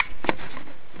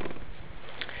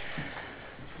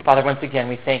Father, once again,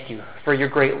 we thank you for your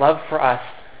great love for us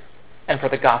and for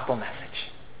the gospel message.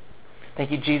 Thank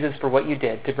you, Jesus, for what you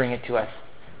did to bring it to us.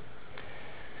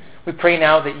 We pray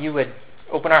now that you would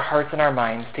open our hearts and our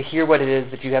minds to hear what it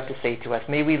is that you have to say to us.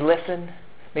 May we listen,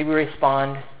 may we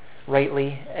respond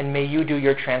rightly, and may you do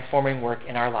your transforming work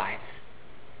in our lives.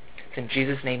 It's in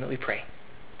Jesus' name that we pray.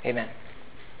 Amen.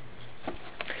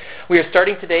 We are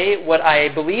starting today what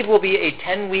I believe will be a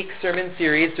 10-week sermon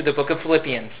series through the book of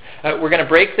Philippians. We're going to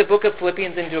break the book of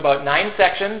Philippians into about 9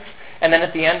 sections, and then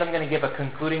at the end I'm going to give a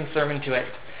concluding sermon to it.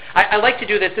 I like to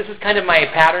do this. This is kind of my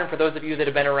pattern for those of you that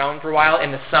have been around for a while.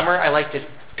 In the summer, I like to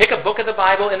pick a book of the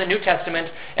Bible in the New Testament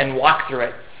and walk through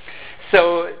it.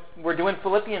 So we're doing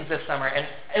Philippians this summer.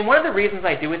 And one of the reasons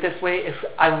I do it this way is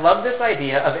I love this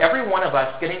idea of every one of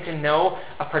us getting to know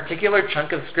a particular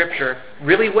chunk of Scripture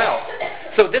really well.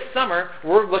 So this summer,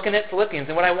 we're looking at Philippians.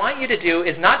 And what I want you to do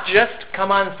is not just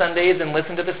come on Sundays and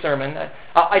listen to the sermon.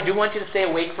 I do want you to stay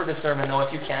awake for the sermon, though,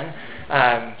 if you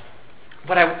can.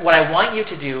 What I want you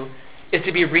to do is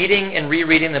to be reading and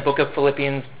rereading the book of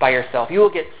Philippians by yourself. You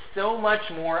will get so much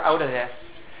more out of this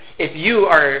if you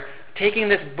are taking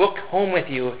this book home with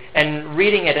you and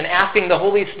reading it and asking the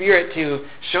Holy Spirit to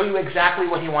show you exactly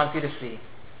what He wants you to see.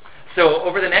 So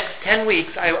over the next 10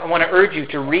 weeks, I want to urge you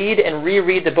to read and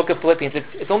reread the book of Philippians.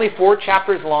 It's only 4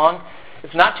 chapters long.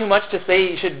 It's not too much to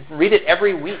say you should read it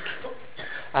every week.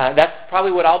 That's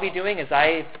probably what I'll be doing as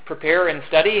I prepare and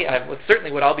study. It's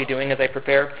certainly what I'll be doing as I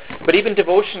prepare. But even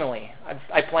devotionally,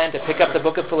 I plan to pick up the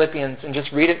book of Philippians and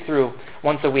just read it through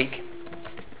once a week.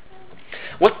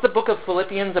 What's the book of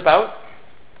Philippians about?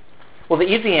 Well, the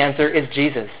easy answer is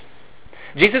Jesus.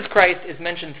 Jesus Christ is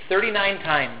mentioned 39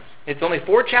 times. It's only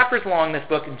 4 chapters long, this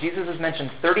book, and Jesus is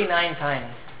mentioned 39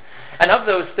 times. And of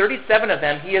those, 37 of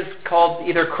them, he is called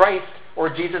either Christ or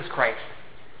Jesus Christ.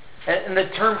 And the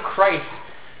term Christ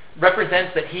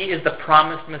represents that he is the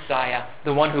promised Messiah,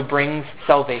 the one who brings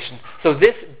salvation. So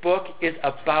this book is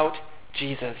about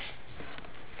Jesus.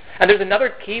 And there's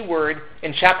another key word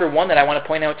in chapter 1 that I want to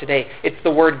point out today. It's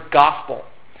the word gospel.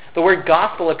 The word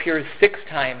gospel appears 6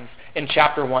 times in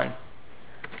chapter 1.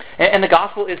 And the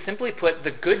gospel is simply put the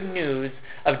good news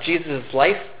of Jesus'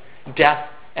 life, death,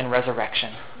 and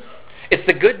resurrection. It's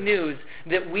the good news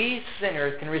that we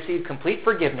sinners can receive complete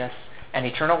forgiveness and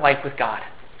eternal life with God.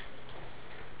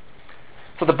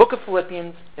 So the book of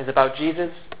Philippians is about Jesus.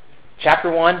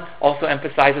 Chapter 1 also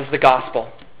emphasizes the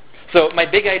gospel. So my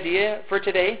big idea for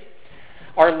today,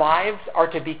 our lives are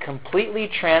to be completely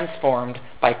transformed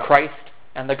by Christ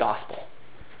and the gospel.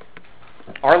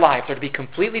 Our lives are to be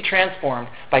completely transformed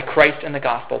by Christ and the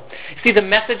gospel. See, the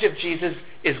message of Jesus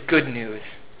is good news.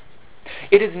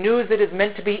 It is news that is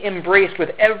meant to be embraced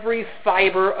with every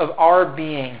fiber of our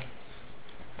being.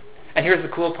 And here's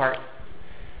the cool part.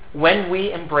 When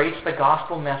we embrace the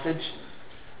gospel message,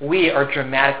 we are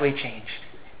dramatically changed.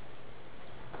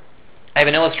 I have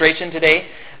an illustration today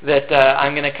that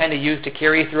I'm going to kind of use to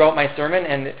carry throughout my sermon.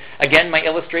 And again, my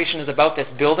illustration is about this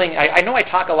building. I know I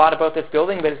talk a lot about this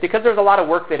building, but it's because there's a lot of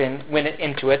work that went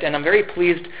into it, and I'm very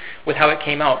pleased with how it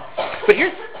came out. But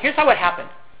here's how it happened.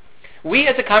 We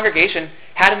as a congregation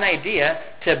had an idea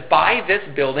to buy this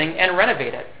building and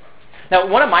renovate it. Now,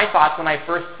 one of my thoughts when I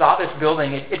first saw this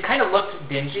building, it kind of looked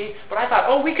dingy, but I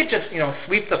thought, we could just,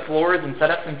 sweep the floors and set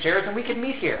up some chairs and we could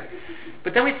meet here.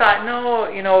 But then we thought,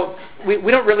 no,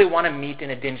 we don't really want to meet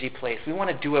in a dingy place. We want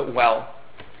to do it well.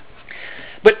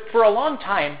 But for a long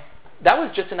time, that was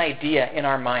just an idea in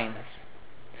our minds.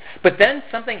 But then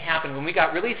something happened when we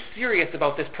got really serious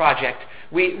about this project.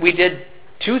 We did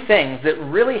 2 things that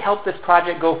really helped this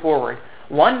project go forward.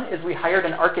 One is we hired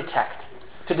an architect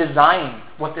to design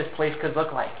what this place could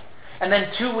look like. And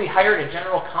then 2, we hired a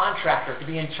general contractor to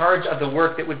be in charge of the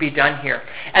work that would be done here.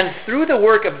 And through the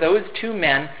work of those 2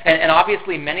 men, and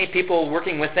obviously many people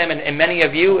working with them, and many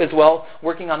of you as well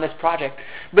working on this project,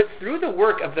 but through the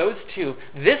work of those 2,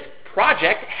 this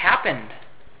project happened.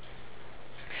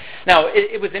 Now,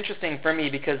 it was interesting for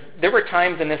me because there were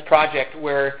times in this project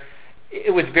where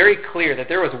it was very clear that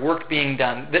there was work being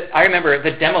done. I remember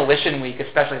the demolition week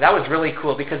especially. That was really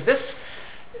cool because this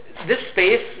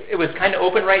space, it was kind of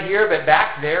open right here, but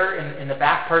back there in the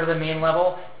back part of the main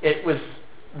level, it was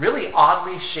really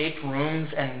oddly shaped rooms,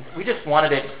 and we just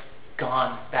wanted it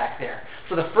gone back there.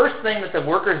 So the first thing that the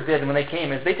workers did when they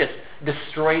came is they just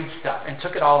destroyed stuff and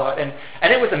took it all out. And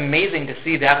it was amazing to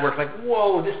see that work. Like,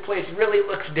 whoa, this place really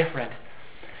looks different.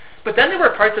 But then there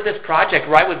were parts of this project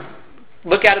where I would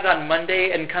look at it on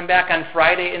Monday and come back on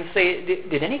Friday and say,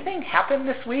 did anything happen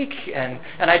this week? And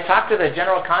I talked to the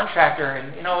general contractor,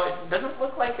 and it doesn't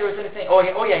look like there was anything. Oh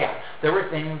yeah. There were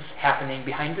things happening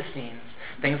behind the scenes,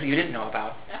 things that you didn't know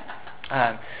about.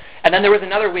 And then there was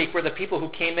another week where the people who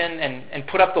came in and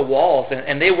put up the walls,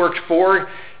 and they worked 4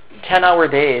 10-hour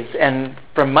days, and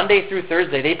from Monday through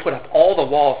Thursday, they put up all the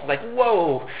walls. Like,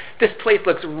 whoa, this place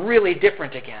looks really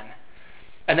different again.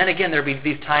 And then again, there'd be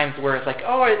these times where it's like,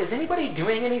 oh, is anybody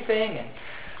doing anything?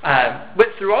 But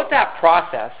throughout that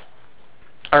process,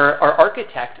 our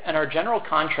architect and our general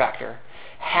contractor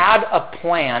had a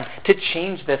plan to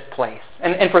change this place.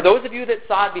 And for those of you that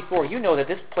saw it before, you know that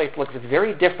this place looks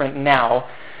very different now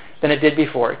than it did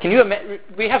before. Can you imagine?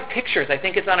 We have pictures, I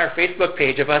think it's on our Facebook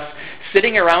page, of us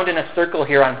sitting around in a circle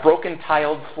here on broken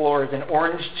tiled floors and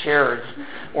orange chairs,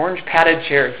 orange padded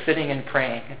chairs, sitting and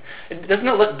praying. Doesn't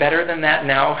it look better than that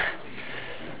now?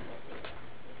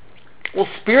 Well,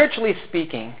 spiritually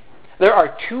speaking, there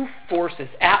are 2 forces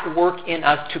at work in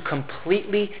us to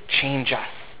completely change us.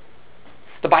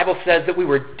 The Bible says that we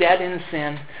were dead in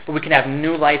sin, but we can have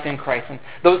new life in Christ. And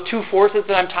those 2 forces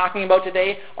that I'm talking about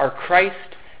today are Christ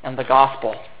and the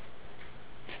gospel.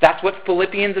 That's what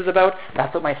Philippians is about.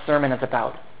 That's what my sermon is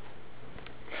about.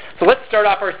 So let's start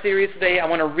off our series today. I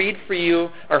want to read for you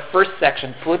our first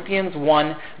section, Philippians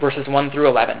 1, verses 1 through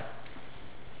 11.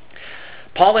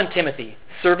 Paul and Timothy,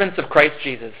 servants of Christ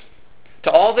Jesus,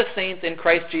 to all the saints in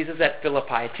Christ Jesus at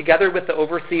Philippi, together with the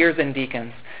overseers and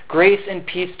deacons, grace and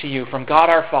peace to you from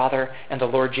God our Father and the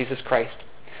Lord Jesus Christ.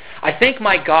 I thank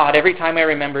my God every time I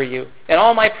remember you. In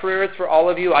all my prayers for all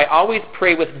of you, I always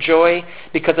pray with joy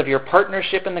because of your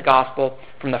partnership in the gospel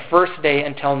from the first day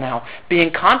until now,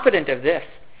 being confident of this,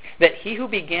 that he who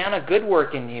began a good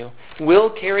work in you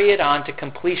will carry it on to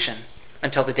completion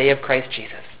until the day of Christ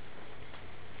Jesus.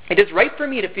 It is right for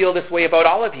me to feel this way about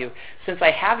all of you, since I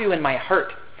have you in my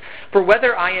heart. For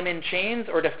whether I am in chains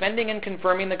or defending and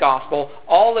confirming the gospel,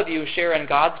 all of you share in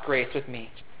God's grace with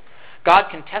me. God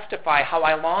can testify how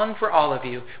I long for all of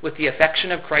you with the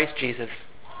affection of Christ Jesus.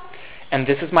 And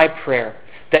this is my prayer,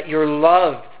 that your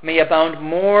love may abound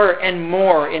more and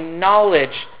more in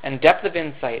knowledge and depth of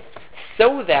insight,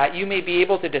 so that you may be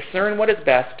able to discern what is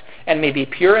best and may be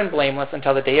pure and blameless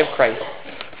until the day of Christ,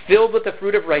 filled with the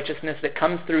fruit of righteousness that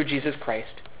comes through Jesus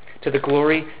Christ, to the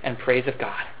glory and praise of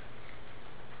God.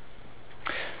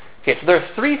 Okay, so there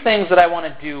are 3 things that I want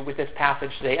to do with this passage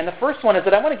today. And the first one is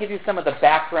that I want to give you some of the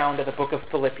background of the book of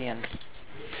Philippians.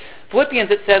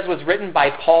 Philippians, it says, was written by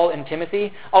Paul and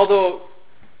Timothy, although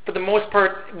for the most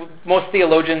part, most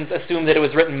theologians assume that it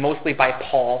was written mostly by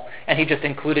Paul, and he just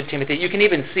included Timothy. You can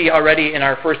even see already in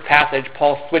our first passage,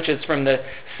 Paul switches from the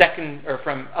second, or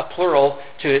from a plural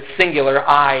to singular,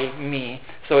 I, me.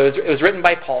 So it was written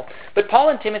by Paul. But Paul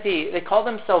and Timothy, they call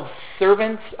themselves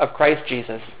servants of Christ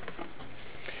Jesus.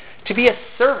 To be a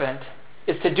servant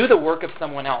is to do the work of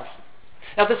someone else.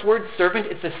 Now this word servant,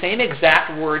 it's the same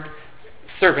exact word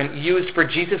servant used for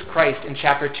Jesus Christ in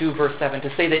chapter 2, verse 7,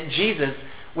 to say that Jesus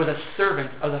was a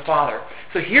servant of the Father.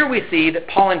 So here we see that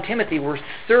Paul and Timothy were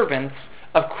servants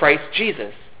of Christ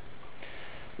Jesus.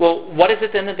 Well, what is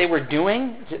it then that they were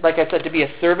doing? Like I said, to be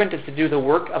a servant is to do the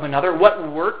work of another.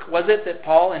 What work was it that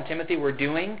Paul and Timothy were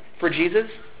doing for Jesus?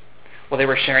 Well, they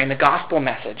were sharing the gospel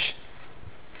message.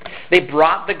 They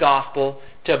brought the gospel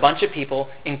to a bunch of people,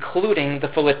 including the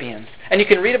Philippians. And you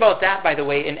can read about that, by the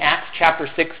way, in Acts chapter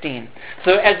 16.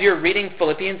 So as you're reading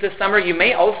Philippians this summer, you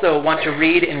may also want to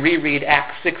read and reread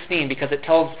Acts 16, because it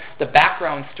tells the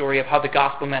background story of how the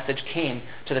gospel message came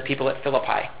to the people at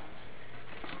Philippi.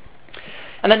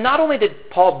 And then not only did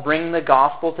Paul bring the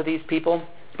gospel to these people,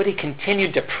 but he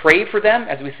continued to pray for them,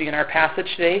 as we see in our passage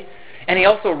today. And he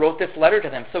also wrote this letter to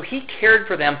them. So he cared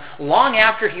for them long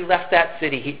after he left that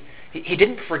city. He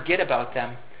didn't forget about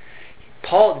them.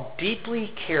 Paul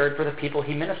deeply cared for the people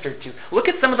he ministered to. Look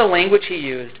at some of the language he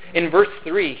used. In verse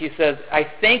 3, he says,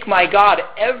 I thank my God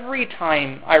every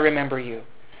time I remember you.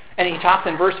 And he talks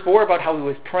in verse 4 about how he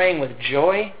was praying with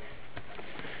joy.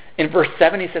 In verse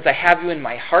 7, he says, I have you in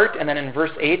my heart. And then in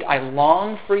verse 8, I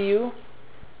long for you.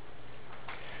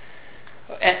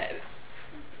 And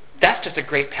that's just a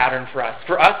great pattern for us.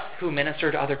 For us who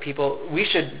minister to other people, we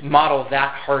should model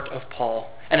that heart of Paul.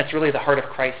 And it's really the heart of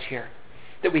Christ here.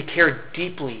 That we care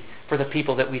deeply for the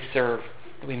people that we serve,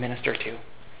 that we minister to.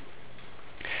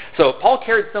 So Paul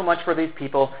cared so much for these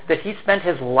people that he spent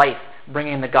his life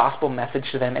bringing the gospel message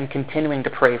to them and continuing to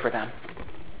pray for them.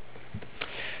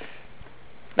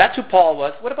 That's who Paul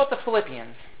was. What about the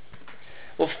Philippians?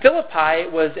 Well, Philippi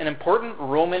was an important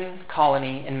Roman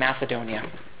colony in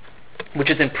Macedonia, which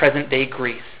is in present-day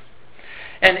Greece.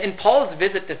 And in Paul's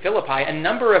visit to Philippi, a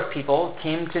number of people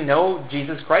came to know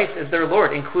Jesus Christ as their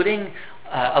Lord, including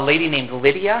a lady named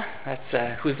Lydia.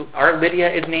 That's who our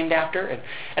Lydia is named after,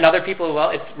 and other people as well.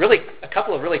 It's really a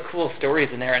couple of really cool stories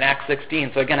in there in Acts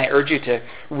 16. So again, I urge you to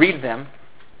read them.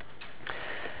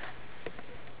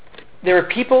 there are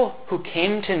people who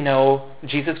came to know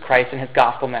Jesus Christ and his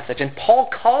gospel message. And Paul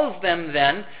calls them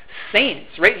then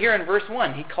saints. Right here in verse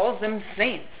 1, he calls them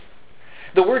saints.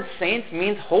 The word saints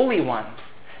means holy ones.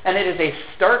 And it is a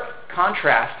stark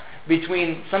contrast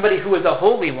between somebody who is a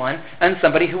holy one and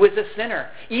somebody who is a sinner.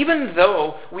 Even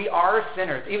though we are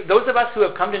sinners, those of us who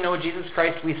have come to know Jesus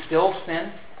Christ, we still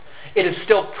sin. It is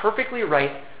still perfectly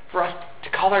right for us to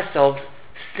call ourselves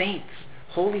saints,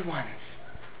 holy ones.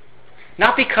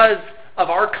 Not because of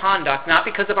our conduct, not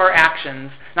because of our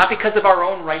actions, not because of our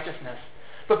own righteousness,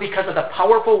 but because of the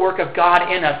powerful work of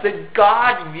God in us, that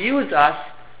God views us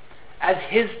as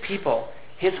his people,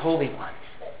 his holy ones.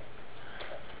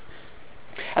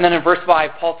 And then in verse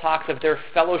 5, Paul talks of their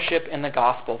fellowship in the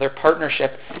gospel, their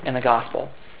partnership in the gospel.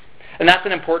 And that's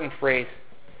an important phrase.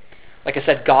 Like I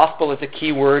said, gospel is a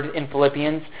key word in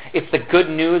Philippians. It's the good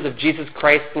news of Jesus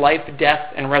Christ's life,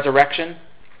 death, and resurrection.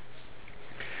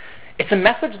 It's a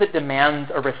message that demands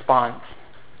a response.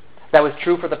 That was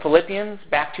true for the Philippians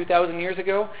back 2,000 years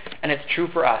ago, and it's true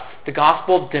for us. The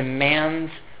gospel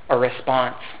demands a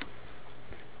response.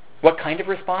 What kind of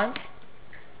response?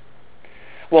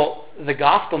 Well, the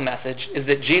gospel message is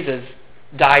that Jesus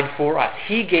died for us.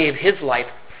 He gave his life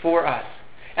for us.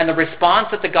 And the response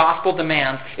that the gospel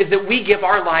demands is that we give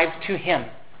our lives to him.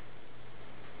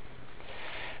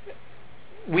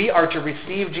 We are to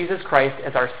receive Jesus Christ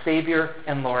as our Savior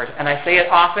and Lord. And I say it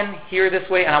often here this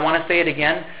way, and I want to say it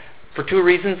again for two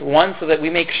reasons. One, so that we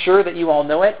make sure that you all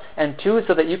know it, and two,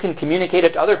 so that you can communicate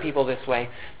it to other people this way.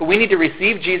 But we need to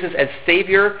receive Jesus as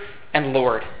Savior and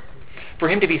Lord. For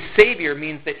him to be Savior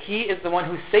means that he is the one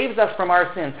who saves us from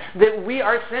our sins, that we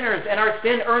are sinners, and our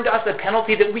sin earned us a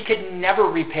penalty that we could never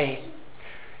repay.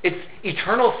 It's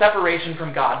eternal separation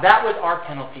from God. That was our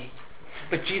penalty.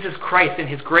 But Jesus Christ, in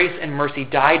his grace and mercy,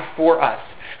 died for us,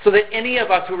 so that any of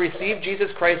us who receive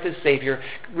Jesus Christ as Savior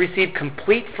receive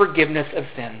complete forgiveness of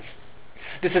sins.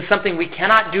 This is something we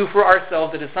cannot do for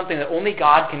ourselves. It is something that only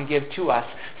God can give to us.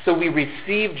 So we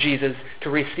receive Jesus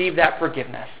to receive that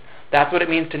forgiveness. That's what it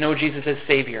means to know Jesus as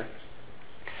Savior.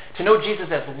 To know Jesus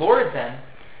as Lord, then,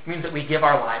 means that we give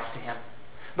our lives to him.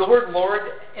 The word Lord,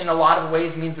 in a lot of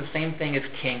ways, means the same thing as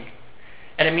King.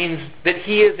 And it means that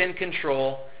he is in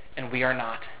control and we are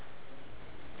not.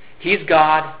 He's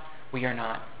God, we are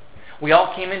not. We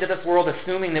all came into this world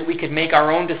assuming that we could make our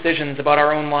own decisions about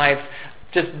our own lives,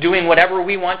 just doing whatever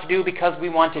we want to do because we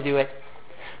want to do it.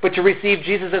 But to receive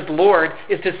Jesus as Lord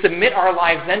is to submit our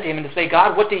lives then to him and to say,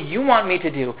 God, what do you want me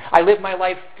to do? I live my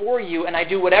life for you, and I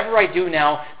do whatever I do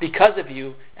now because of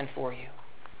you and for you.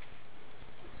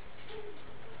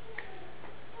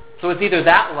 So it's either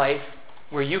that life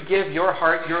where you give your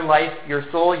heart, your life, your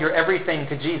soul, your everything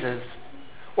to Jesus,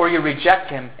 or you reject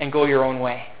him and go your own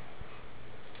way.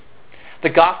 The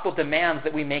gospel demands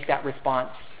that we make that response.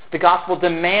 The gospel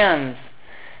demands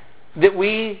that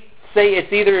we say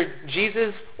it's either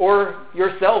Jesus or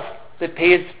yourself that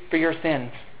pays for your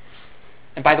sins.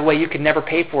 And by the way, you can never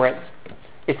pay for it.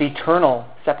 It's eternal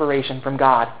separation from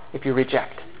God if you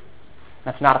reject.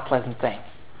 That's not a pleasant thing.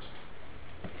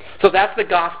 So that's the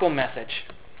gospel message.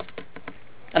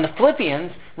 And the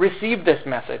Philippians received this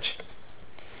message.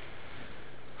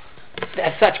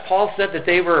 As such, Paul said that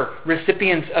they were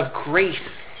recipients of grace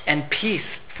and peace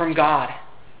from God.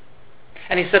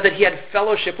 And he said that he had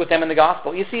fellowship with them in the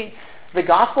gospel. You see, the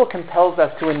gospel compels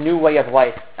us to a new way of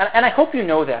life. And I hope you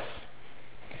know this.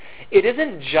 It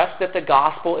isn't just that the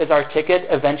gospel is our ticket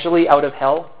eventually out of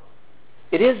hell.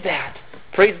 It is that.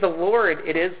 Praise the Lord,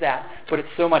 it is that. But it's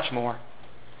so much more.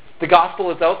 The gospel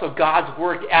is also God's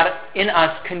work in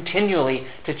us continually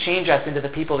to change us into the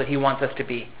people that he wants us to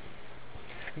be.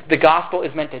 The gospel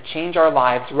is meant to change our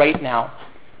lives right now.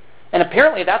 And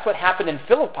apparently that's what happened in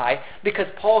Philippi because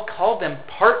Paul called them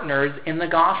partners in the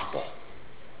gospel.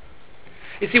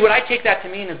 You see, what I take that to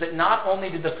mean is that not only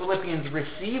did the Philippians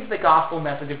receive the gospel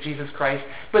message of Jesus Christ,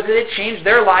 but that it changed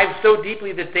their lives so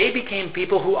deeply that they became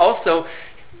people who also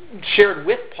shared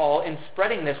with Paul in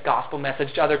spreading this gospel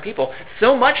message to other people.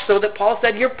 So much so that Paul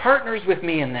said, you're partners with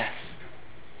me in this.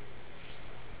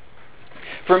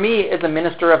 For me, as a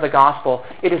minister of the gospel,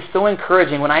 it is so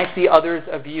encouraging when I see others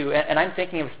of you, and I'm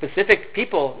thinking of specific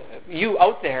people, you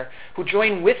out there, who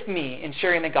join with me in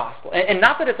sharing the gospel. And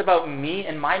not that it's about me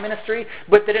and my ministry,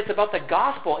 but that it's about the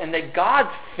gospel and that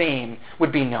God's fame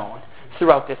would be known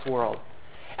throughout this world.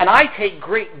 And I take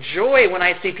great joy when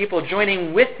I see people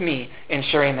joining with me in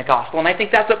sharing the gospel. And I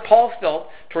think that's what Paul felt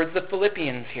towards the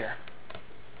Philippians here.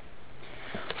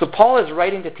 So Paul is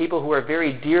writing to people who are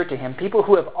very dear to him, people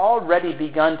who have already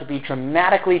begun to be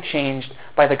dramatically changed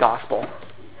by the gospel.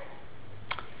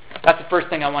 That's the first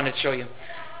thing I wanted to show you.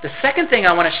 The second thing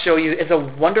I want to show you is a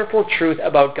wonderful truth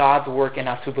about God's work in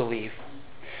us who believe.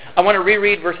 I want to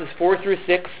reread verses 4 through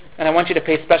 6, and I want you to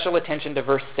pay special attention to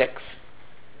verse 6.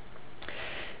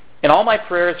 In all my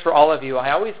prayers for all of you,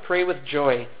 I always pray with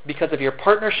joy because of your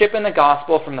partnership in the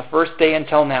gospel from the first day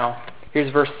until now.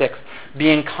 Here's verse 6.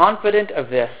 Being confident of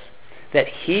this, that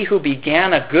he who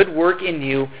began a good work in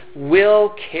you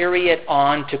will carry it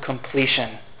on to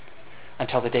completion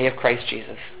until the day of Christ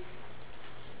Jesus.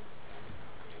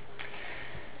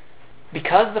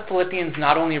 Because the Philippians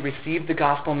not only received the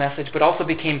gospel message, but also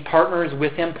became partners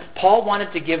with him, Paul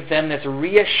wanted to give them this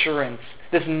reassurance,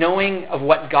 this knowing of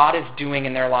what God is doing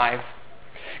in their lives.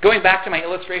 Going back to my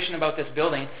illustration about this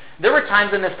building, there were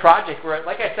times in this project where,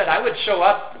 like I said, I would show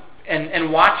up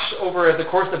and watch over the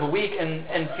course of a week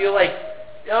and feel like,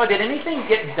 oh, did anything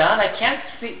get done? I can't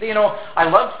see, I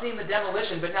love seeing the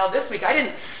demolition, but now this week I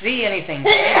didn't see anything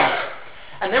change.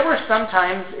 And there were some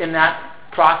times in that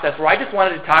process where I just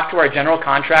wanted to talk to our general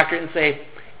contractor and say,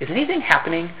 is anything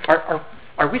happening?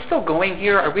 Are we still going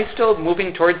here? Are we still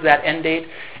moving towards that end date?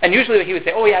 And usually he would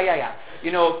say, oh, yeah.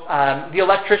 The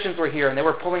electricians were here and they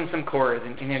were pulling some cords,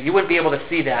 and you wouldn't be able to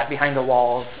see that behind the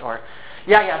walls. Or,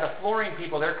 the flooring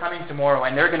people, they're coming tomorrow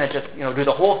and they're going to just, do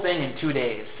the whole thing in 2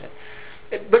 days.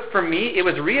 But for me, it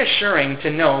was reassuring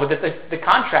to know that the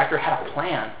contractor had a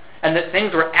plan and that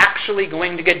things were actually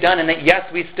going to get done, and that,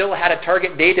 yes, we still had a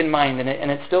target date in mind, and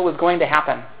it still was going to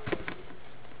happen.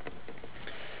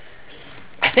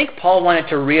 I think Paul wanted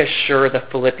to reassure the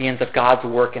Philippians of God's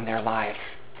work in their lives.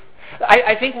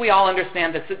 I think we all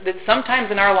understand that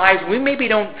sometimes in our lives we maybe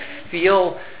don't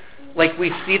feel like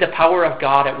we see the power of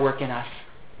God at work in us.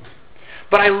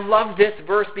 But I love this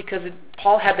verse because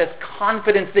Paul had this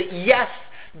confidence that, yes,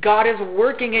 God is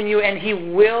working in you and he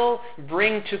will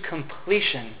bring to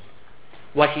completion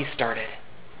what he started.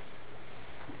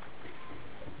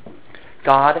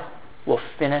 God will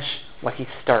finish what he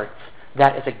starts.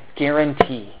 That is a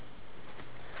guarantee.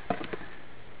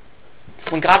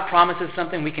 When God promises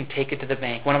something, we can take it to the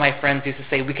bank. One of my friends used to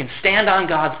say, we can stand on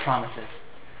God's promises.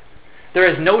 There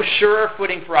is no surer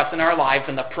footing for us in our lives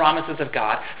than the promises of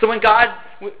God. So when God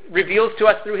reveals to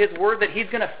us through his word that he's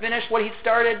going to finish what he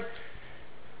started,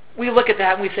 we look at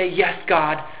that and we say, yes,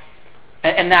 God.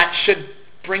 And that should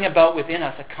bring about within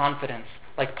us a confidence,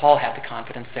 like Paul had the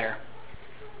confidence there.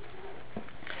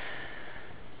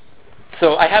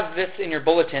 So I have this in your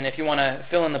bulletin if you want to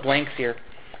fill in the blanks here.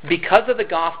 Because of the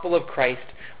gospel of Christ,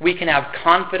 we can have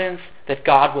confidence that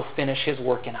God will finish his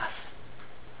work in us.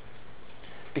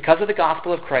 Because of the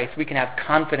gospel of Christ, we can have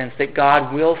confidence that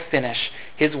God will finish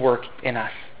his work in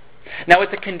us. Now,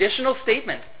 it's a conditional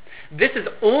statement. This is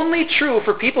only true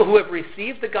for people who have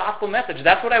received the gospel message.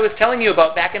 That's what I was telling you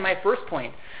about back in my first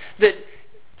point. That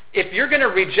if you're going to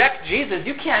reject Jesus,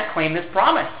 you can't claim this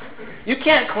promise. You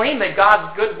can't claim that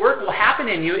God's good work will happen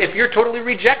in you if you're totally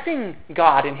rejecting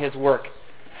God and his work.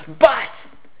 But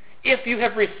if you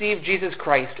have received Jesus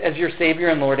Christ as your Savior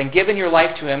and Lord and given your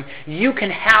life to him, you can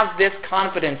have this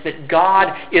confidence that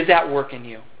God is at work in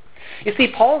you. You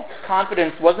see, Paul's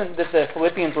confidence wasn't that the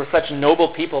Philippians were such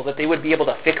noble people that they would be able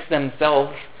to fix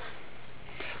themselves.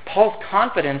 Paul's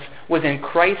confidence was in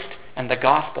Christ and the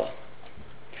gospel.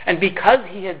 And because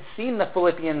he had seen the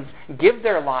Philippians give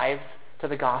their lives to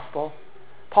the gospel,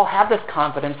 Paul had this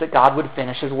confidence that God would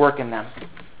finish his work in them.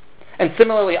 And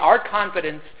similarly, our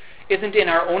confidence isn't in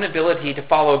our own ability to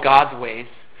follow God's ways.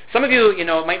 Some of you,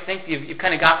 might think you've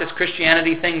kind of got this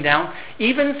Christianity thing down.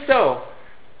 Even so,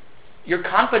 your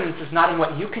confidence is not in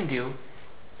what you can do.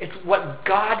 It's what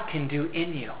God can do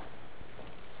in you.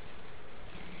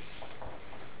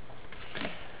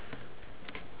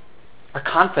 Our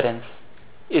confidence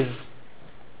is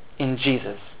in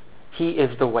Jesus. He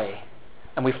is the way,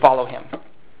 and we follow him.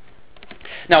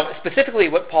 Now, specifically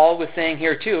what Paul was saying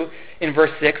here too in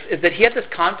verse 6 is that he had this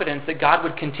confidence that God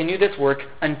would continue this work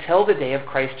until the day of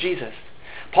Christ Jesus.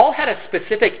 Paul had a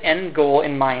specific end goal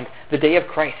in mind, the day of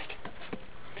Christ.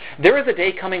 There is a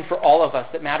day coming for all of us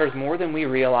that matters more than we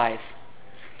realize.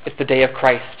 It's the day of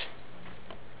Christ.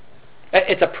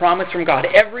 It's a promise from God.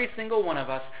 Every single one of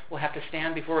us will have to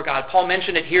stand before God. Paul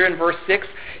mentioned it here in verse 6.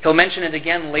 He'll mention it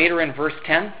again later in verse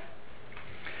 10.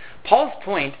 Paul's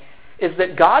point is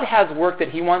that God has work that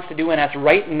he wants to do in us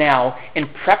right now in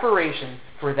preparation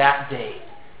for that day,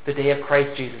 the day of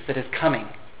Christ Jesus that is coming.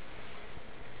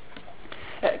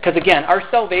 Because again, our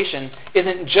salvation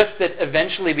isn't just that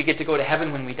eventually we get to go to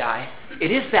heaven when we die.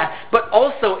 It is that. But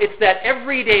also it's that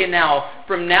every day now,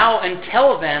 from now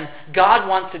until then, God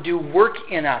wants to do work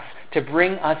in us to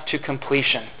bring us to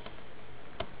completion.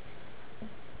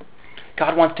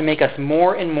 God wants to make us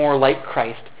more and more like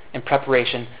Christ in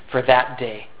preparation for that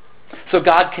day. So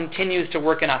God continues to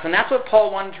work in us. And that's what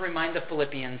Paul wanted to remind the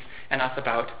Philippians and us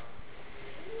about.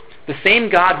 The same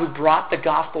God who brought the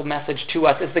gospel message to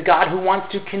us is the God who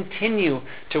wants to continue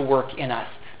to work in us,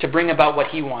 to bring about what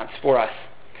he wants for us.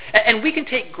 And we can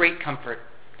take great comfort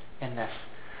in this.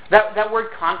 That word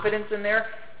confidence in there,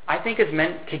 I think, is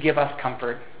meant to give us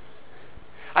comfort.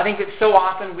 I think that so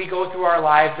often we go through our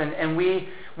lives and we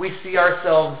see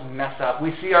ourselves mess up.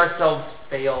 We see ourselves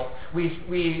fail.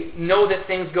 We know that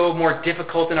things go more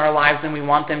difficult in our lives than we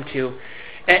want them to.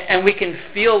 And we can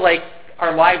feel like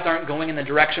our lives aren't going in the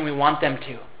direction we want them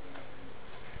to.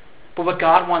 But what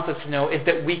God wants us to know is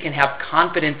that we can have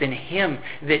confidence in him,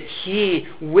 that he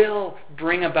will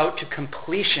bring about to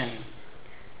completion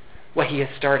what he has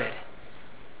started.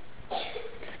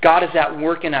 God is at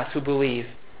work in us who believe,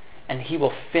 and he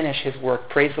will finish his work.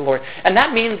 Praise the Lord. And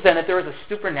that means then that there is a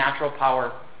supernatural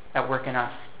power at work in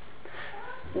us.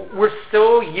 We're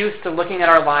so used to looking at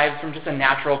our lives from just a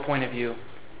natural point of view,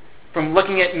 from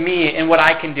looking at me and what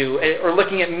I can do, or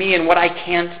looking at me and what I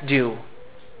can't do.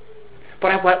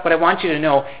 But what I want you to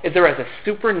know is there is a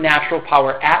supernatural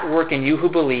power at work in you who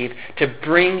believe to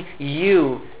bring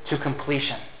you to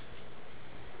completion.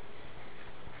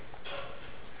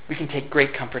 We can take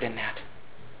great comfort in that.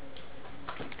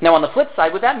 Now, on the flip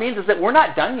side, what that means is that we're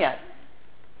not done yet.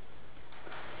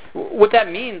 What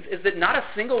that means is that not a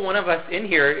single one of us in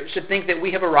here should think that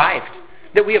we have arrived,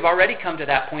 that we have already come to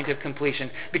that point of completion.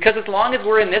 Because as long as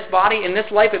we're in this body, in this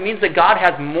life, it means that God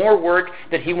has more work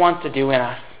that he wants to do in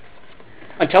us.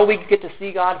 Until we get to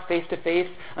see God face to face,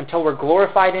 until we're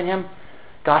glorified in him,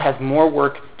 God has more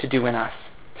work to do in us.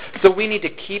 So we need to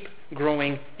keep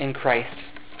growing in Christ.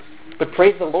 But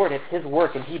praise the Lord, it's his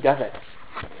work and he does it.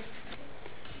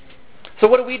 So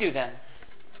what do we do then?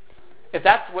 If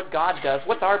that's what God does,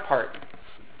 what's our part?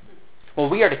 Well,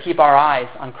 we are to keep our eyes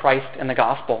on Christ and the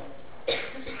gospel.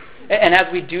 And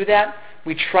as we do that,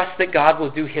 we trust that God will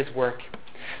do his work.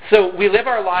 So we live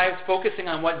our lives focusing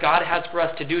on what God has for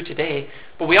us to do today,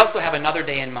 but we also have another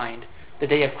day in mind, the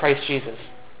day of Christ Jesus.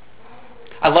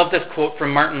 I love this quote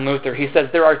from Martin Luther. He says,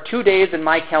 "There are 2 days in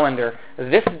my calendar,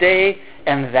 this day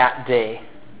and that day."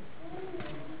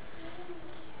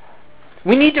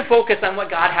 We need to focus on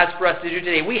what God has for us to do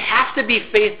today. We have to be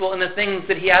faithful in the things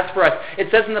that he has for us.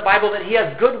 It says in the Bible that he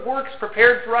has good works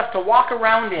prepared for us to walk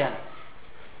around in.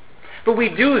 But we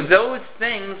do those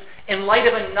things in light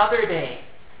of another day,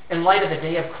 in light of the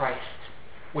day of Christ,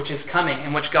 which is coming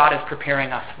and which God is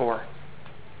preparing us for.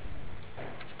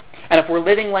 And if we're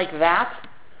living like that,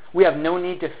 we have no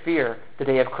need to fear the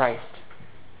day of Christ.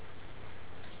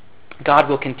 God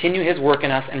will continue his work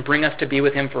in us and bring us to be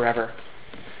with him forever.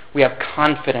 We have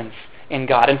confidence in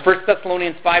God. In 1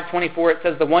 Thessalonians 5:24, it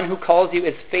says, "The one who calls you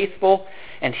is faithful,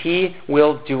 and he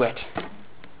will do it."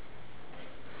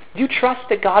 Do you trust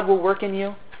that God will work in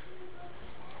you?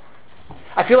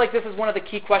 I feel like this is one of the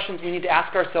key questions we need to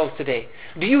ask ourselves today.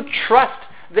 Do you trust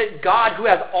that God, who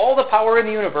has all the power in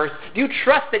the universe, do you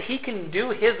trust that he can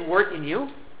do his work in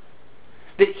you?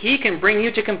 That he can bring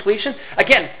you to completion?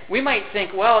 Again, we might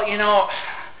think, well,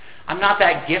 I'm not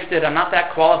that gifted, I'm not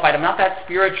that qualified, I'm not that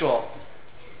spiritual.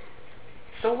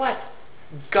 So what?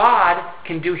 God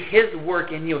can do his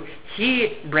work in you.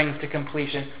 He brings to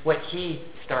completion what he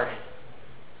started.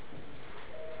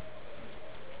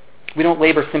 We don't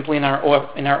labor simply in our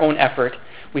own effort.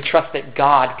 We trust that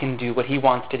God can do what he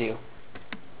wants to do.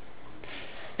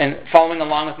 And following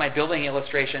along with my building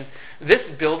illustration, this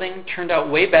building turned out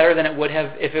way better than it would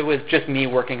have if it was just me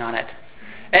working on it.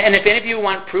 And if any of you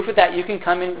want proof of that, you can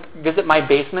come and visit my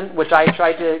basement, which I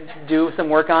tried to do some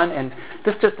work on, and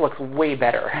this just looks way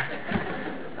better.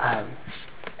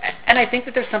 And I think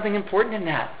that there's something important in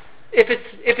that. If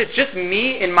it's just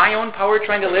me in my own power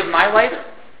trying to live my life,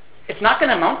 it's not going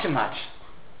to amount to much.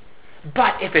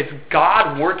 But if it's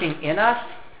God working in us,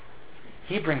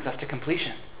 he brings us to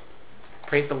completion.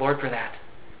 Praise the Lord for that.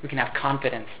 We can have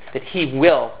confidence that he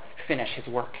will finish his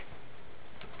work.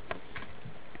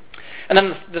 And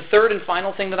then the third and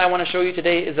final thing that I want to show you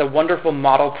today is a wonderful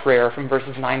model prayer from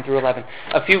verses 9 through 11.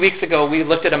 A few weeks ago, we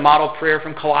looked at a model prayer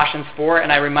from Colossians 4,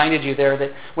 and I reminded you there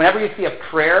that whenever you see a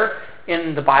prayer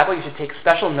in the Bible, you should take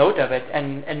special note of it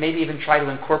and maybe even try to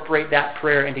incorporate that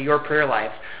prayer into your prayer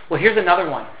lives. Well, here's another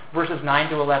one, verses 9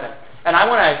 to 11. And I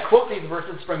want to quote these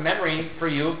verses from memory for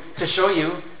you to show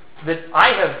you that I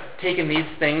have taken these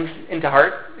things into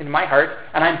my heart,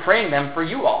 and I'm praying them for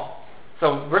you all.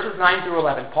 So verses 9 through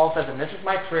 11, Paul says, "And this is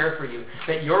my prayer for you,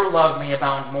 that your love may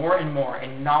abound more and more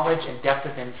in knowledge and depth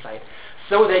of insight,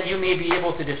 so that you may be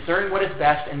able to discern what is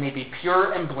best and may be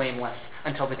pure and blameless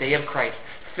until the day of Christ,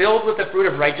 filled with the fruit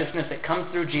of righteousness that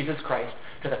comes through Jesus Christ,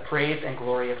 to the praise and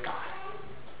glory of God."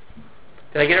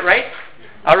 Did I get it right?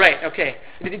 All right, okay.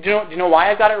 Do you know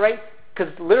why I got it right?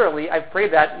 Because literally, I've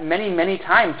prayed that many, many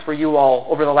times for you all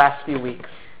over the last few weeks.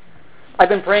 I've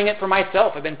been praying it for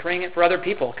myself. I've been praying it for other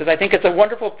people because I think it's a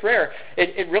wonderful prayer.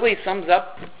 It really sums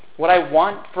up what I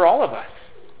want for all of us.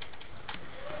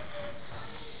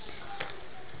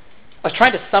 I was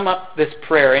trying to sum up this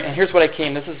prayer, and here's what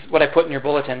this is what I put in your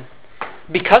bulletin.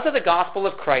 Because of the gospel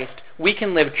of Christ, we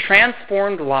can live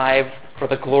transformed lives for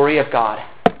the glory of God.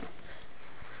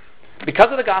 Because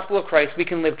of the gospel of Christ, we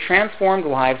can live transformed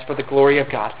lives for the glory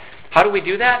of God. How do we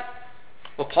do that?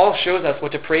 Well, Paul shows us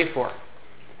what to pray for.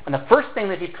 And the first thing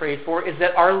that he prayed for is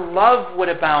that our love would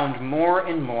abound more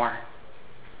and more.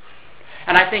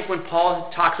 And I think when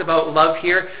Paul talks about love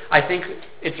here, I think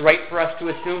it's right for us to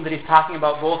assume that he's talking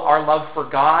about both our love for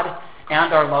God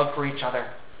and our love for each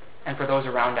other and for those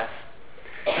around us.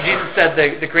 Jesus said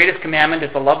the greatest commandment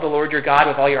is to love the Lord your God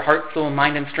with all your heart, soul,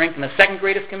 mind, and strength. And the second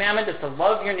greatest commandment is to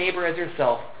love your neighbor as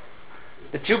yourself.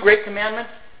 The two great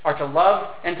commandments are to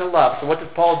love and to love. So what does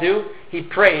Paul do? He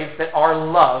prays that our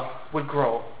love would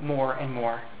grow more and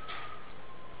more.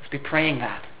 Let's be praying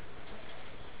that.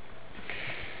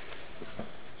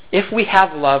 If we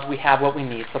have love, we have what we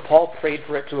need. So Paul prayed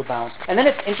for it to abound. And then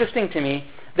it's interesting to me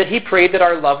that he prayed that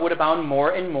our love would abound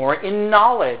more and more in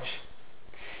knowledge.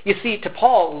 You see, to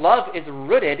Paul, love is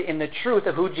rooted in the truth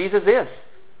of who Jesus is.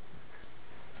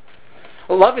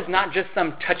 Love is not just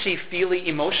some touchy-feely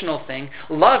emotional thing.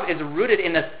 Love is rooted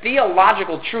in the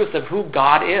theological truth of who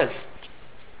God is.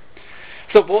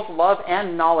 So both love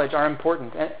and knowledge are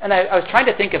important. And I was trying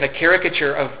to think of a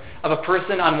caricature of a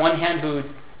person on one hand who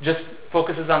just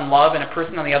focuses on love and a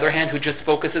person on the other hand who just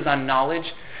focuses on knowledge.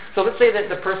 So let's say that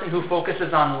the person who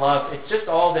focuses on love, it's just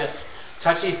all this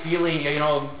touchy-feely,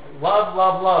 love,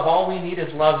 love, love, all we need is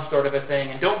love sort of a thing.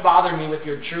 And don't bother me with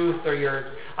your truth or your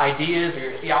ideas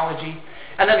or your theology.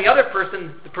 And then the other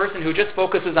person, the person who just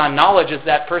focuses on knowledge, is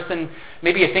that person,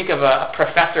 maybe you think of a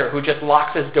professor who just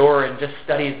locks his door and just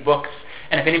studies books.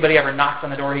 And if anybody ever knocks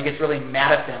on the door, he gets really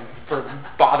mad at them for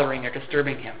bothering or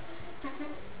disturbing him.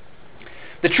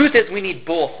 The truth is we need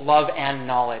both love and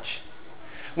knowledge.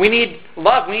 We need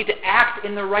love. We need to act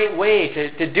in the right way,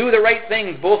 to do the right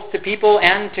things, both to people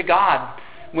and to God,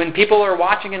 when people are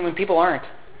watching and when people aren't.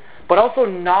 But also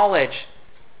knowledge,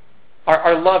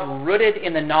 our love rooted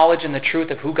in the knowledge and the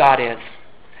truth of who God is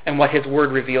and what His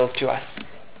Word reveals to us.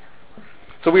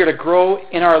 So we are to grow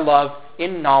in our love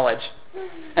in knowledge.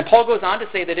 And Paul goes on to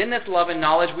say that in this love and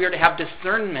knowledge we are to have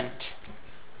discernment.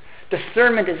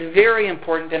 Discernment is very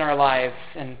important in our lives,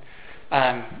 and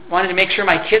wanted to make sure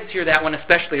my kids hear that one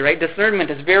especially, right?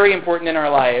 Discernment is very important in our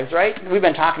lives, right? We've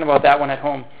been talking about that one at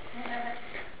home.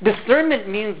 Discernment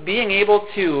means being able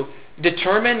to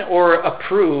determine or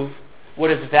approve what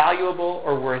is valuable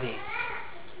or worthy.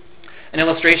 An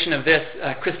illustration of this,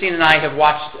 Christine and I have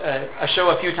watched a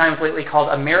show a few times lately called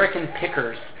American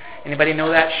Pickers. Anybody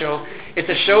know that show? It's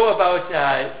a show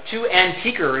about two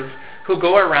antiquers who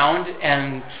go around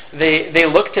and they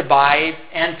look to buy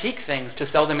antique things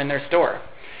to sell them in their store.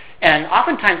 And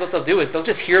oftentimes what they'll do is they'll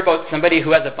just hear about somebody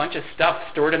who has a bunch of stuff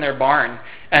stored in their barn.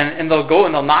 And they'll go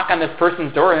and they'll knock on this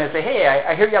person's door and they say, hey,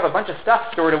 I hear you have a bunch of stuff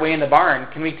stored away in the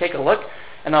barn. Can we take a look?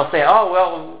 And they'll say, oh,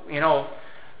 well,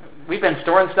 we've been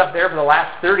storing stuff there for the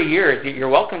last 30 years. You're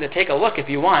welcome to take a look if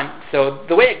you want. So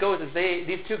the way it goes is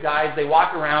these two guys, they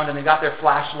walk around and they got their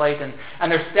flashlight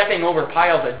and they're stepping over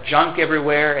piles of junk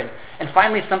everywhere. And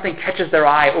finally something catches their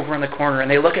eye over in the corner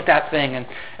and they look at that thing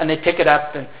and they pick it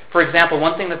up. And for example,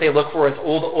 one thing that they look for is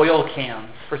old oil cans.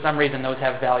 For some reason those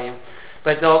have value.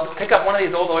 But they'll pick up one of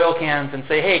these old oil cans and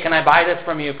say, hey, can I buy this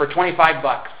from you for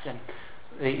 $25?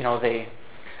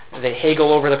 And they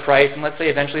haggle over the price, and let's say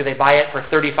eventually they buy it for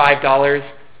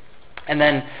 $35. And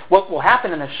then what will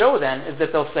happen in the show then is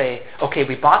that they'll say, okay,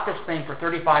 we bought this thing for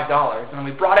 $35, and then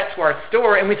we brought it to our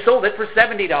store, and we sold it for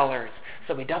 $70.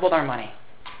 So we doubled our money.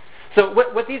 So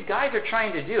what these guys are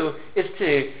trying to do is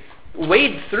to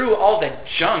wade through all the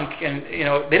junk, and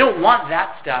they don't want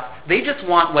that stuff. They just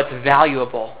want what's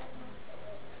valuable.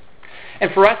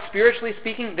 And for us, spiritually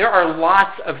speaking, there are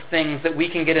lots of things that we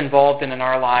can get involved in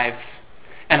our lives.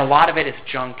 And a lot of it is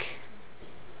junk.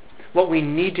 What we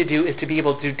need to do is to be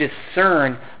able to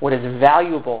discern what is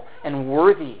valuable and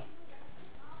worthy.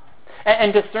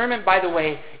 And discernment, by the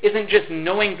way, isn't just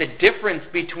knowing the difference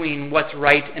between what's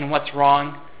right and what's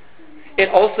wrong. It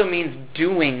also means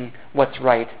doing what's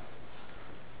right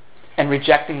and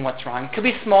rejecting what's wrong. It could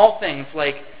be small things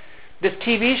like this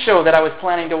TV show that I was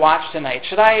planning to watch tonight.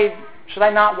 Should I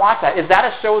not watch that? Is that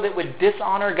a show that would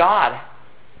dishonor God?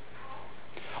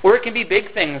 Or it can be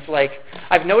big things like,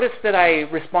 I've noticed that I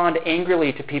respond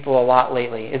angrily to people a lot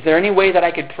lately. Is there any way that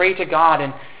I could pray to God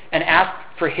and ask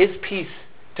for His peace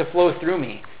to flow through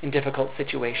me in difficult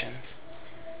situations?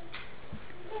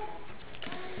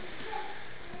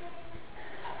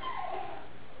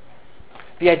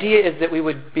 The idea is that we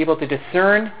would be able to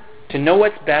discern, to know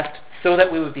what's best, so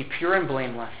that we would be pure and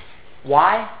blameless.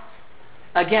 Why?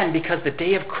 Again, because the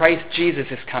day of Christ Jesus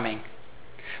is coming.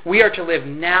 We are to live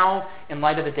now in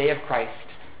light of the day of Christ.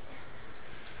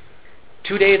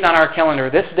 2 days on our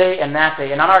calendar, this day and that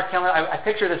day. And on our calendar, I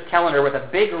picture this calendar with a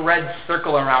big red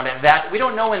circle around it. That we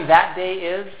don't know when that day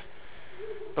is,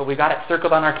 but we got it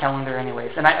circled on our calendar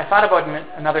anyways. And I thought about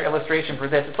another illustration for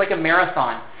this. It's like a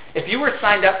marathon. If you were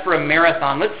signed up for a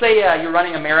marathon, let's say you're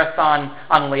running a marathon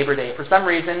on Labor Day. For some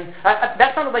reason,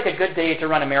 that sounded like a good day to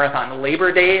run a marathon.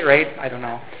 Labor Day, right? I don't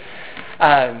know.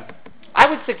 I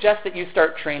would suggest that you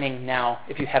start training now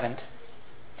if you haven't.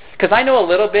 Because I know a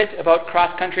little bit about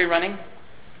cross-country running,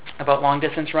 about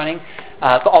long-distance running.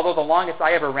 Although the longest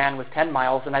I ever ran was 10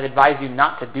 miles, and I'd advise you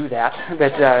not to do that.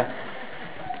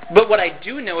 But what I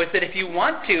do know is that if you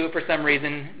want to, for some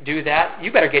reason, do that,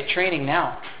 you better get training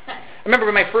now. I remember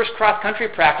in my first cross-country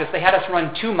practice, they had us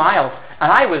run 2 miles,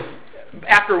 and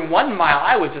after 1 mile,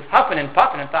 I was just huffing and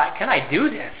puffing and thought, can I do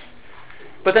this?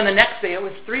 But then the next day, it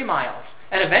was 3 miles,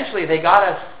 and eventually they got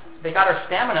our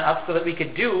stamina up so that we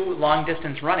could do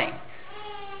long-distance running.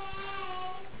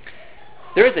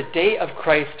 There is a day of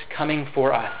Christ coming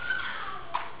for us,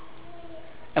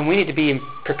 and we need to be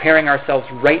preparing ourselves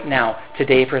right now,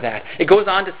 today, for that. It goes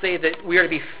on to say that we are to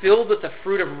be filled with the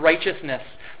fruit of righteousness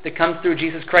that comes through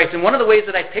Jesus Christ. And one of the ways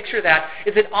that I picture that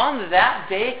is that on that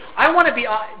day, I want to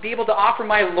be able to offer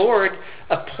my Lord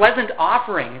a pleasant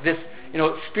offering. This,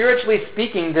 spiritually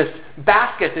speaking, this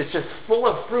basket that's just full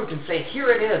of fruit, and say,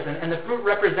 here it is. And the fruit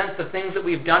represents the things that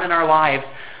we've done in our lives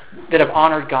that have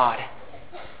honored God.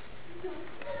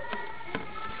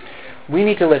 We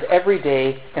need to live every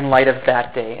day in light of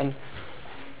that day, and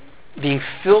being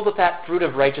filled with that fruit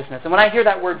of righteousness. And when I hear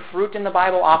that word fruit in the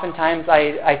Bible, oftentimes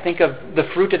I think of the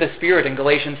fruit of the Spirit in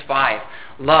Galatians 5.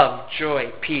 Love,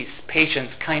 joy, peace, patience,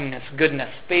 kindness, goodness,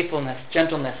 faithfulness,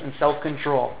 gentleness, and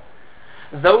self-control.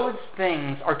 Those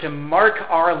things are to mark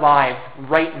our lives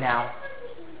right now.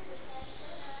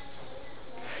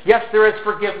 Yes, there is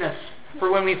forgiveness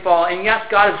for when we fall. And yes,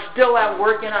 God is still at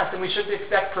work in us, and we should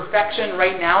expect perfection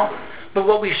right now. But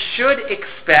what we should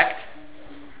expect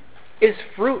is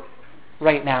fruit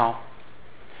right now.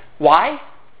 Why?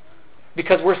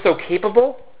 Because we're so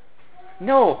capable?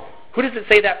 No. Who does it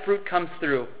say that fruit comes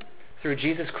through? Through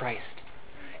Jesus Christ.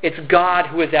 It's God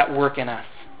who is at work in us.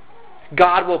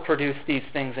 God will produce these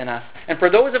things in us. And for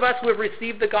those of us who have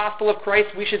received the gospel of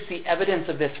Christ, we should see evidence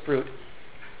of this fruit.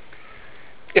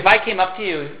 If I came up to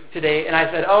you today and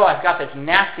I said, I've got this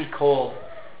nasty cold,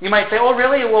 you might say, oh,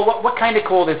 really? Well, what kind of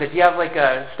cold is it? Do you have like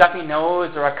a stuffy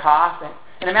nose or a cough?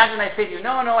 And imagine I say to you,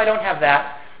 no, I don't have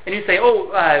that. And you say,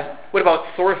 what about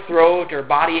sore throat or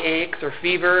body aches or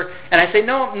fever? And I say,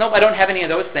 no, I don't have any of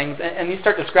those things. And you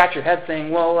start to scratch your head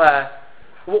saying, well,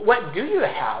 what do you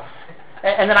have?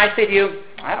 And then I say to you,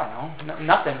 I don't know,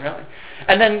 nothing really.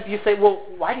 And then you say, well,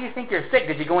 why do you think you're sick?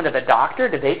 Did you go into the doctor?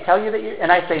 Did they tell you that you...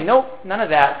 And I say, nope, none of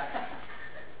that.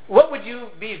 What would you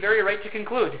be very right to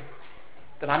conclude?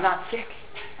 That I'm not sick.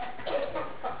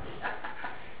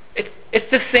 It's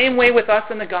the same way with us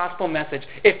in the gospel message.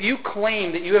 If you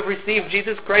claim that you have received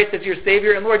Jesus Christ as your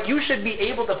Savior and Lord, you should be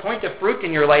able to point to fruit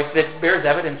in your life that bears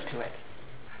evidence to it.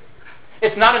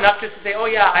 It's not enough just to say,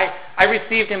 I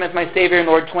received Him as my Savior and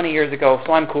Lord 20 years ago,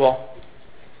 so I'm cool.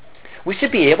 We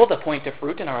should be able to point to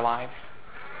fruit in our lives.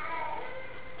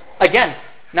 Again,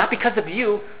 not because of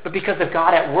you, but because of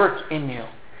God at work in you.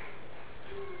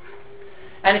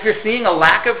 And if you're seeing a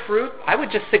lack of fruit, I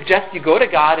would just suggest you go to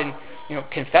God and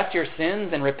confess your sins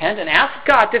and repent and ask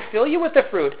God to fill you with the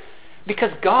fruit,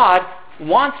 because God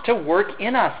wants to work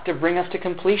in us to bring us to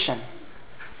completion.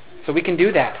 So we can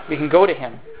do that. We can go to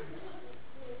Him.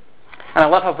 And I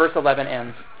love how verse 11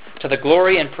 ends. To the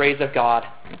glory and praise of God.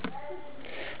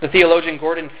 The theologian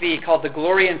Gordon Fee called the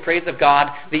glory and praise of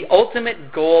God the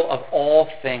ultimate goal of all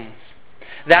things.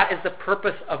 That is the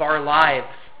purpose of our lives.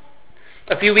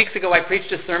 A few weeks ago I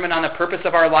preached a sermon on the purpose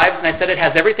of our lives, and I said it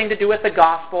has everything to do with the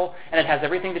gospel, and it has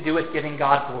everything to do with giving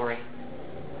God glory.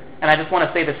 And I just want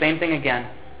to say the same thing again.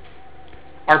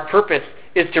 Our purpose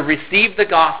is to receive the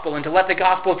gospel and to let the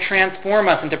gospel transform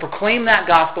us and to proclaim that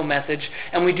gospel message,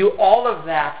 and we do all of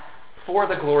that for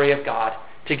the glory of God,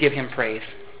 to give Him praise.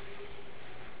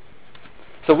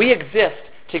 So we exist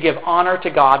to give honor to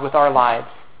God with our lives.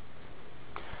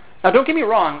 Now don't get me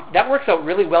wrong, that works out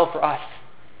really well for us.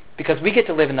 because we get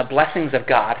to live in the blessings of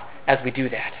God as we do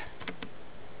that.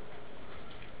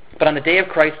 But on the day of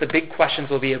Christ, the big questions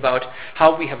will be about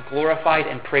how we have glorified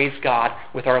and praised God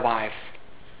with our lives.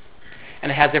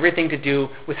 And it has everything to do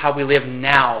with how we live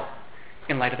now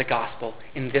in light of the gospel,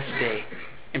 in this day,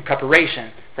 in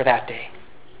preparation for that day.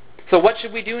 So what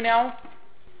should we do now?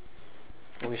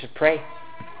 Well, we should pray.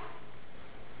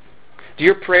 Do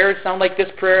your prayers sound like this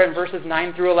prayer in verses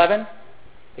 9 through 11?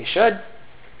 They should.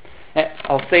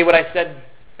 I'll say what I said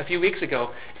a few weeks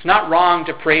ago. It's not wrong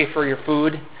to pray for your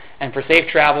food and for safe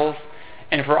travels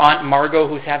and for Aunt Margot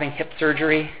who's having hip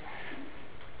surgery.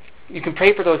 You can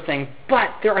pray for those things, but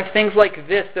there are things like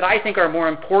this that I think are more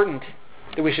important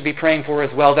that we should be praying for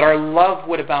as well, that our love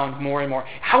would abound more and more.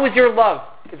 How is your love?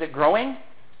 Is it growing?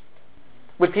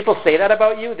 Would people say that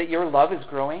about you, that your love is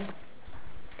growing?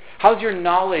 How's your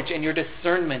knowledge and your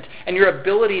discernment and your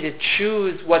ability to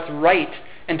choose what's right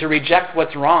and to reject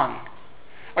what's wrong?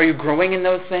 Are you growing in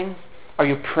those things? Are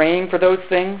you praying for those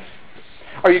things?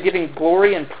 Are you giving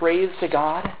glory and praise to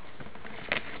God?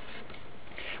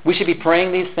 We should be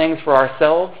praying these things for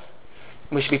ourselves.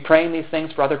 And we should be praying these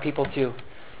things for other people too.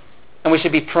 And we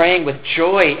should be praying with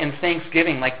joy and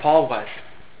thanksgiving like Paul was.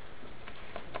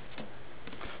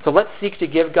 So let's seek to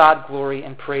give God glory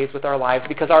and praise with our lives,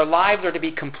 because our lives are to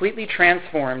be completely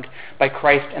transformed by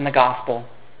Christ and the gospel.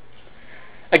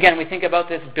 Again, we think about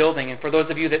this building, and for those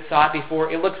of you that saw it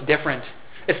before, it looks different.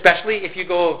 Especially if you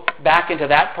go back into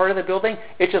that part of the building,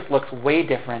 it just looks way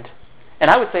different.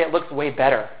 And I would say it looks way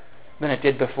better than it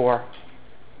did before.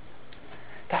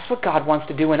 That's what God wants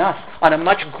to do in us on a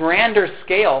much grander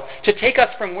scale, to take us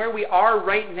from where we are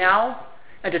right now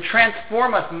and to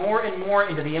transform us more and more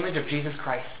into the image of Jesus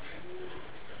Christ.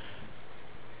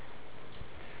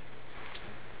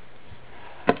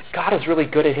 God is really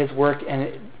good at His work,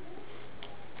 and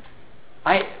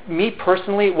me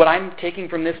personally, what I'm taking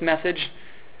from this message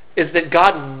is that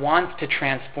God wants to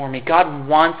transform me. God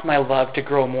wants my love to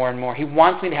grow more and more. He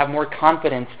wants me to have more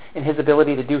confidence in His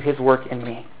ability to do His work in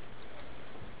me.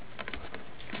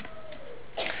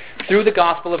 Through the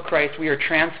gospel of Christ, we are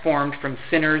transformed from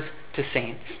sinners to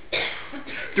saints.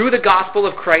 Through the gospel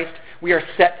of Christ, we are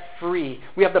set free.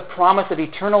 We have the promise of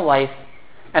eternal life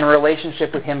and a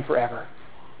relationship with Him forever.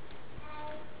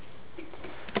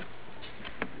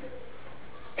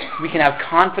 We can have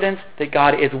confidence that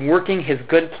God is working His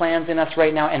good plans in us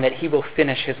right now and that He will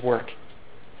finish His work.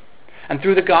 And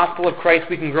through the gospel of Christ,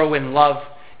 we can grow in love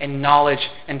and knowledge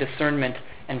and discernment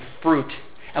and fruit.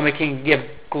 And we can give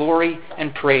glory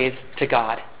and praise to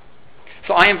God.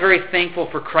 So I am very thankful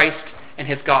for Christ and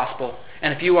His gospel.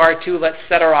 And if you are too, let's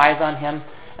set our eyes on Him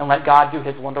and let God do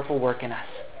His wonderful work in us.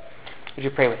 Would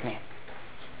you pray with me?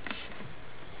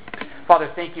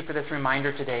 Father, thank you for this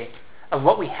reminder today of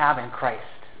what we have in Christ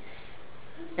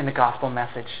in the gospel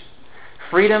message.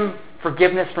 Freedom,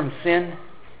 forgiveness from sin,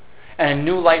 and a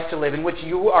new life to live in which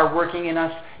you are working in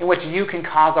us, in which you can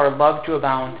cause our love to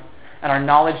abound and our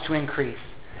knowledge to increase,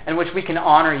 in which we can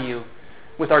honor you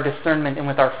with our discernment and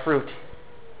with our fruit.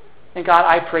 And God,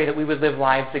 I pray that we would live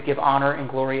lives that give honor and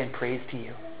glory and praise to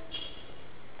you.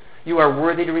 You are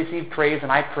worthy to receive praise,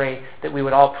 and I pray that we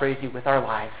would all praise you with our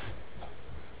lives.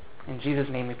 In Jesus'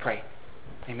 name we pray.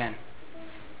 Amen.